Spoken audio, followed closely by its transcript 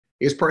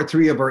Here's part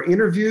three of our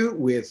interview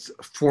with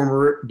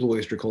former Blue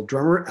Oyster Cult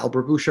drummer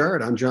Albert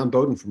Bouchard. I'm John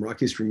Beaudin from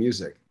Rock History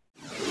Music.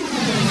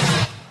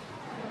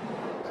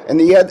 And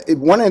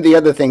one of the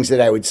other things that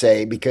I would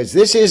say, because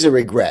this is a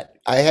regret,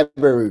 I have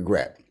a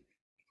regret,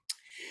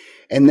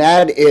 and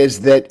that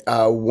is that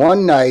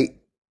one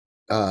night,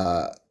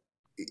 I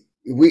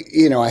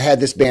had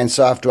this band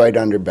Soft White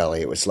Underbelly.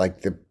 It was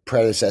like the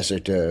predecessor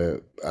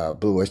to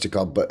Blue Oyster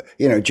Cult, but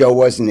Joe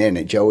wasn't in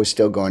it. Joe was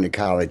still going to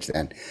college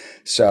then,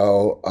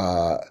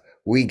 so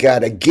we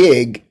got a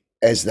gig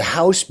as the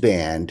house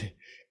band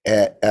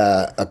at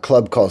a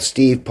club called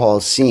Steve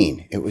Paul's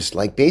Scene. It was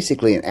like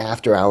basically an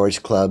after-hours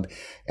club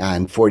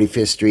on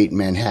 45th Street in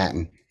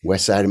Manhattan,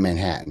 west side of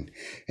Manhattan,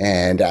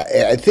 and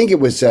I think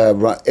it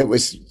wasn't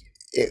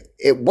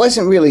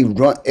really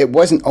run. It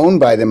wasn't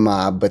owned by the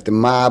mob, but the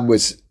mob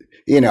was,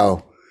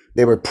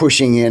 they were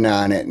pushing in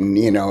on it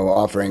and,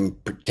 offering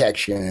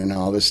protection and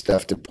all this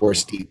stuff to poor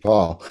Steve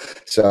Paul.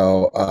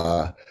 So,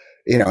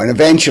 and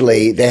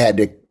eventually they had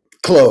to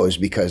close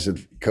because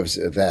of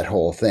that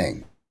whole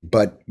thing.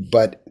 But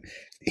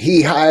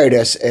he hired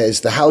us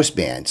as the house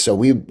band. So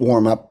we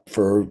warm up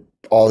for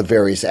all the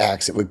various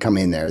acts that would come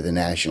in there, the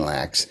national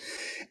acts.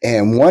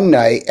 And one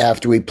night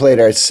after we played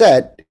our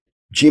set,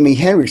 Jimi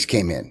Hendrix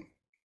came in.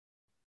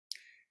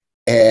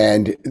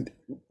 And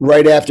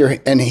right after,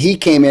 and he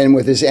came in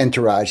with his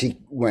entourage. He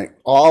went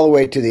all the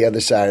way to the other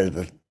side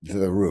of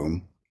the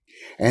room.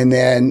 And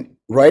then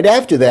right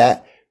after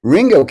that,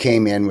 Ringo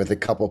came in with a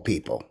couple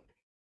people.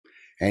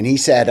 And he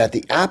sat at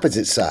the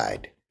opposite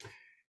side.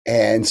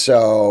 And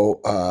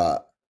so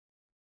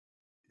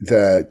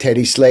the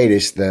Teddy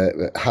Slatus,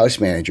 the house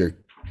manager,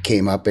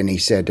 came up and he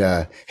said,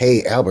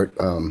 "Hey, Albert,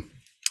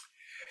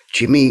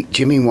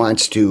 Jimmy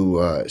wants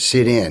to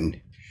sit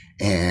in,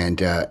 and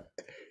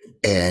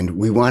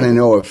we want to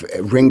know if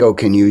Ringo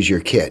can use your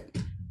kit."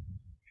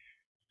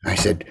 I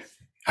said,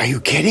 "Are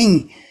you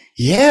kidding?"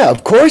 "Yeah,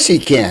 of course he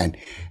can."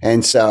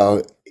 And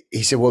so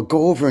he said, "Well,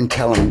 go over and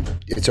tell him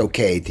it's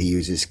okay to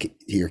use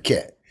your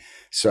kit."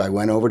 So I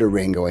went over to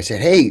Ringo. I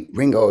said, "Hey,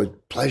 Ringo,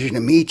 pleasure to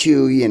meet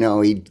you." He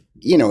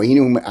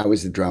knew I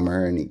was the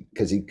drummer, and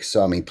because he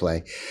saw me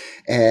play.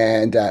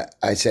 And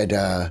I said,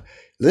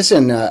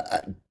 "Listen,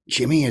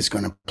 Jimmy is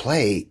going to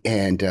play,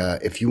 and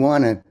if you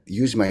want to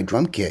use my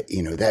drum kit,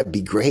 that'd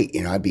be great.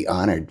 I'd be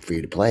honored for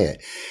you to play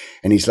it."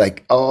 And he's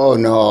like, "Oh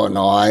no,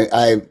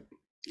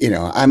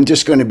 I'm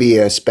just going to be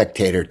a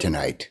spectator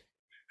tonight.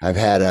 I've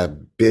had a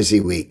busy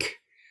week,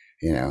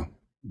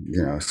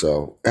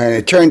 So, and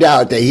it turned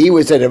out that he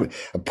was at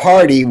a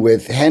party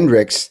with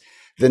Hendrix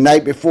the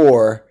night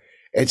before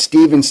at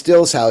Stephen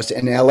Still's house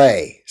in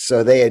L.A.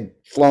 So they had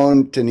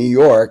flown to New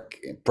York,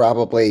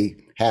 probably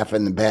half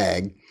in the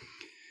bag.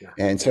 Yeah.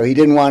 And so he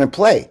didn't want to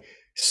play.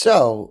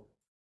 So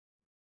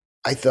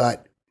I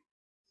thought,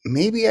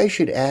 maybe I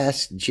should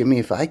ask Jimmy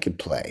if I could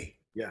play.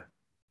 Yeah.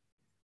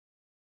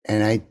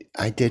 And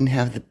I didn't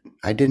have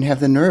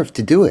the nerve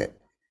to do it.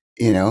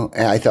 And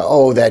I thought,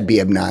 oh, that'd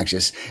be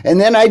obnoxious. And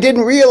then I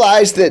didn't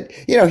realize that,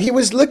 he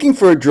was looking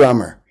for a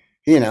drummer,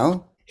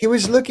 he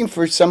was looking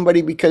for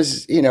somebody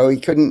because, he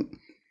couldn't,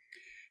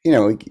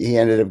 he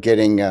ended up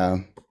getting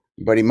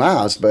Buddy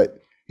Miles,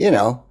 but,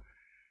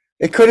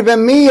 it could have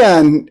been me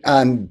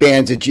on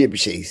Bands of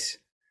Gypsies,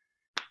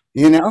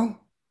 Yeah.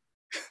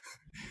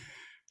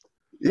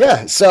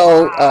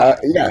 So,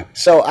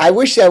 So I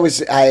wish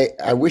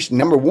I wish,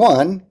 number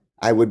one,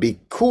 I would be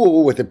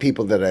cool with the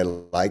people that I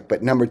like,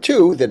 but number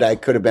two, that I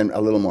could have been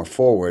a little more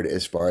forward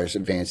as far as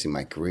advancing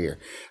my career.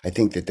 I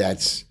think that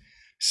that's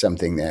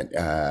something that,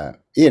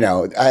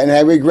 and I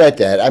regret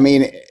that. I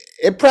mean,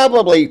 it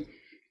probably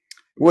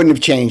wouldn't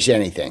have changed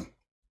anything,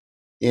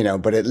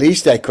 but at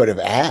least I could have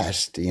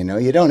asked.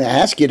 You don't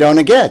ask, you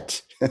don't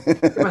get.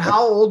 But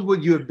how old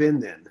would you have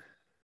been then?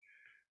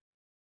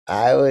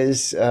 I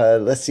was,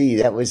 let's see,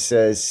 that was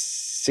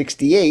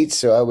 68,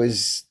 so I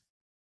was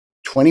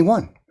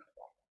 21.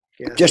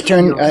 Yeah, just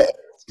turned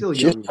still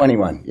just young.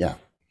 21. Yeah.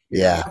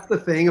 That's the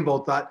thing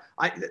about that.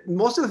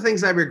 Most of the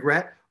things I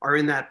regret are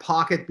in that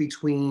pocket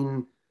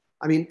between,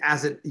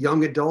 as a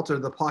young adult, or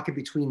the pocket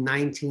between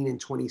 19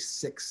 and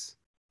 26.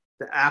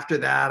 After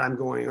that, I'm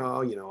going,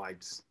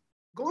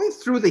 going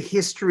through the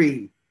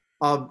history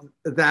of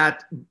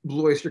that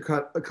Blue Oyster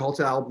Cult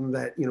album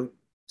that, you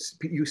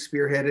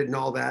spearheaded and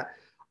all that.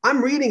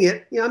 I'm reading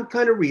it. I'm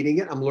kind of reading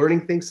it. I'm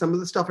learning things. Some of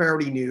the stuff I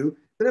already knew.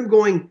 Then I'm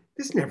going,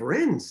 this never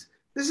ends.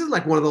 This is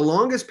like one of the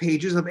longest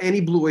pages of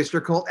any Blue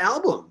Oyster Cult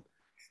album,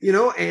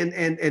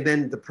 and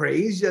then the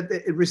praise that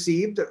it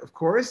received, of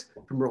course,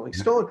 from Rolling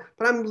Stone.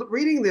 But I'm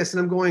reading this and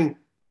I'm going,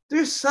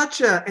 there's such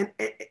and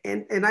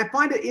I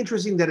find it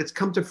interesting that it's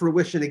come to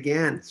fruition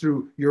again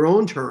through your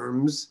own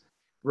terms,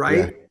 right?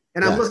 Yeah.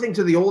 And I'm listening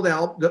to the old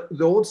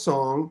the old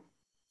song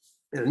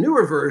and a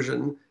newer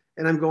version,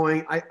 and I'm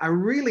going, I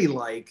really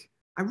like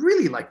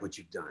what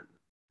you've done.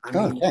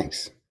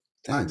 Thanks.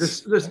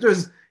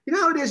 There's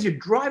how it is, you're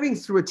driving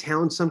through a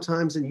town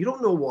sometimes and you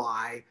don't know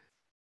why.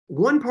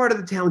 One part of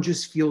the town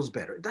just feels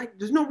better.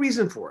 There's no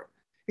reason for it.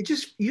 You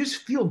just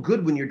feel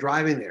good when you're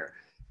driving there.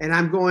 And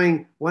I'm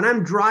going, when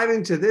I'm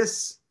driving to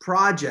this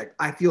project,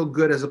 I feel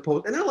good as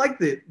opposed, and I like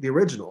the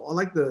original. I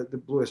like the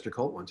Blue Oyster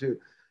Cult one too.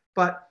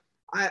 But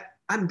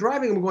I'm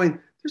driving, I'm going,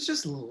 there's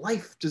just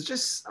life. There's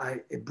just,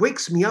 it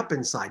wakes me up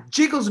inside,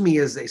 jiggles me,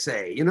 as they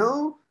say, you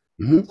know?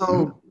 Mm-hmm.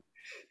 So.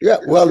 Yeah,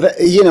 well,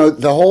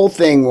 the whole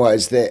thing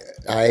was that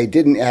I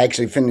didn't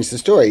actually finish the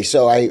story.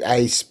 So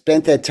I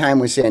spent that time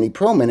with Sandy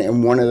Pearlman,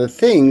 and one of the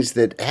things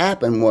that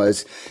happened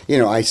was,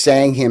 I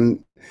sang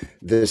him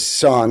the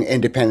song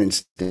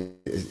Independence.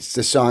 It's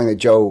the song that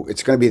Joe,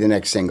 it's going to be the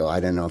next single. I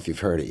don't know if you've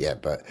heard it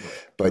yet,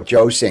 but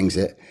Joe sings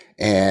it,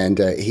 and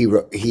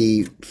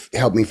he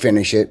helped me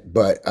finish it.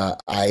 But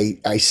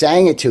I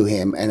sang it to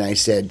him, and I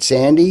said,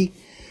 Sandy,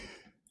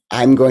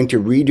 I'm going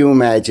to redo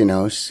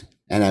Imaginos,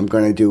 and I'm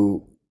going to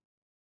do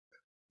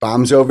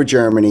Bombs Over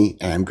Germany,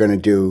 and I'm going to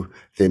do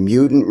the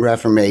Mutant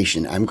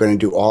Reformation. I'm going to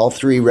do all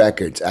 3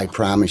 records. I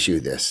promise you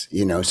this,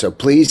 so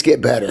please get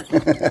better.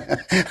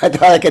 I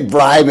thought I could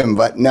bribe him,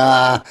 but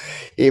nah,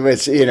 it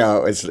was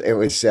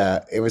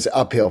an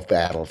uphill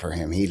battle for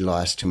him. He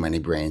lost too many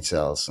brain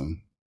cells,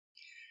 and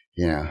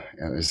it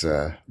was,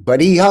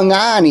 but he hung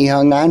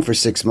on for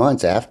 6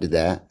 months after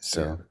that.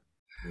 So,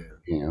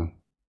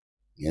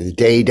 the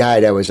day he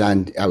died, I was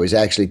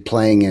actually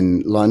playing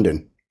in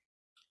London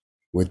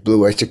with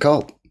Blue Oyster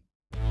Cult.